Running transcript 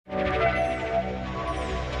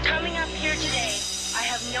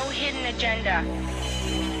agenda.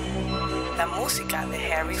 La música de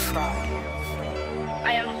Harry Fraud.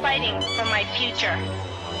 I am fighting for my future.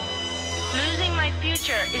 Losing my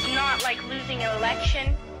future is not like losing an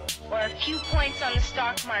election or a few points on the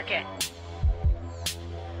stock market.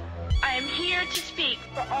 I am here to speak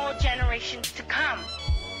for all generations to come.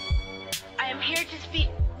 I am here to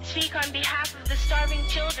speak on behalf of the starving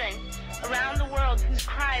children around the world whose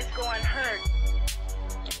cries go unheard.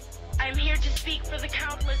 I am here to speak for the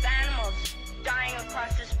countless animals dying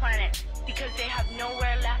across this planet because they have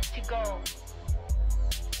nowhere left to go.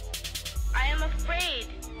 I am afraid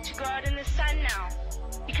to go out in the sun now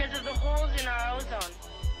because of the holes in our ozone.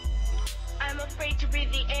 I am afraid to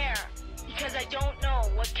breathe the air because I don't know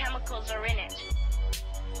what chemicals are in it.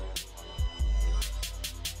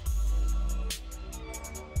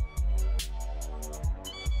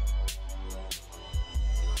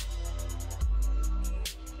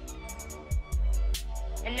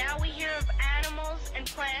 And now we hear of animals and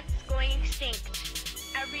plants going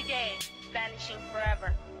extinct, every day vanishing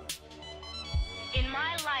forever. In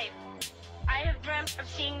my life, I have dreamt of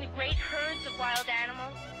seeing the great herds of wild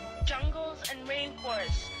animals, jungles and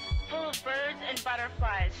rainforests full of birds and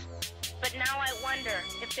butterflies. But now I wonder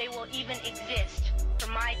if they will even exist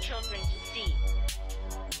for my children to see.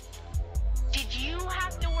 Did you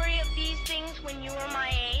have to worry of these things when you were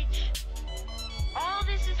my age? All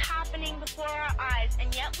this is happening before our eyes,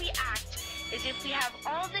 and yet we act as if we have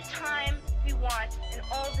all the time we want and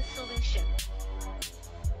all the solutions.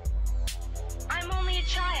 I'm only a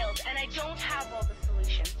child, and I don't have all the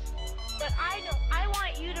solutions. But I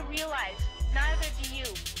want you to realize, neither do you.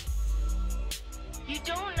 You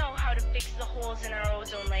don't know how to fix the holes in our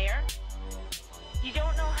ozone layer. You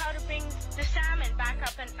don't know how to bring the salmon back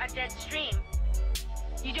up a dead stream.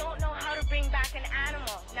 You don't know how to bring back an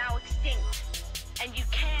animal now extinct. And you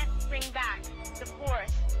can't bring back the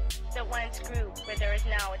forest that once grew where there is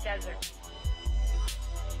now a desert.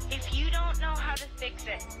 If you don't know how to fix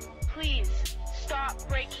it, please stop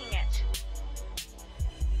breaking it.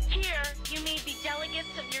 Here, you may be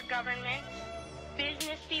delegates of your government,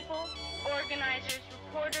 business people, organizers,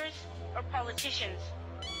 reporters, or politicians.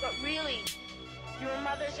 But really, your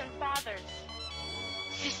mothers and fathers,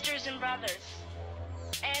 sisters and brothers,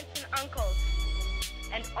 aunts and uncles,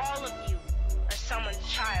 and all of you are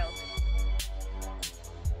someone's child.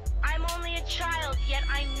 I'm only a child, yet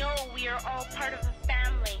I know we are all part of a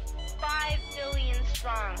family, 5 billion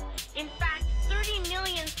strong. In fact, 30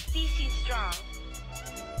 million species strong.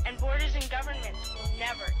 And borders and governments will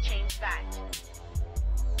never change that.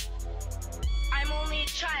 I'm only a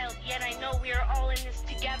child, yet I know we are all in this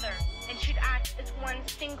together and should act as one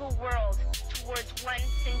single world towards one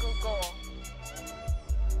single goal.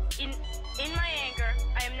 In my anger,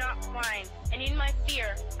 I am not blind, and in my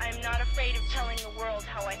fear, I am not afraid of telling the world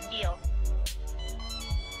how I feel.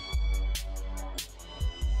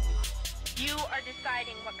 You are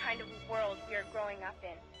deciding what kind of a world we are growing up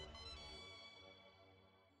in.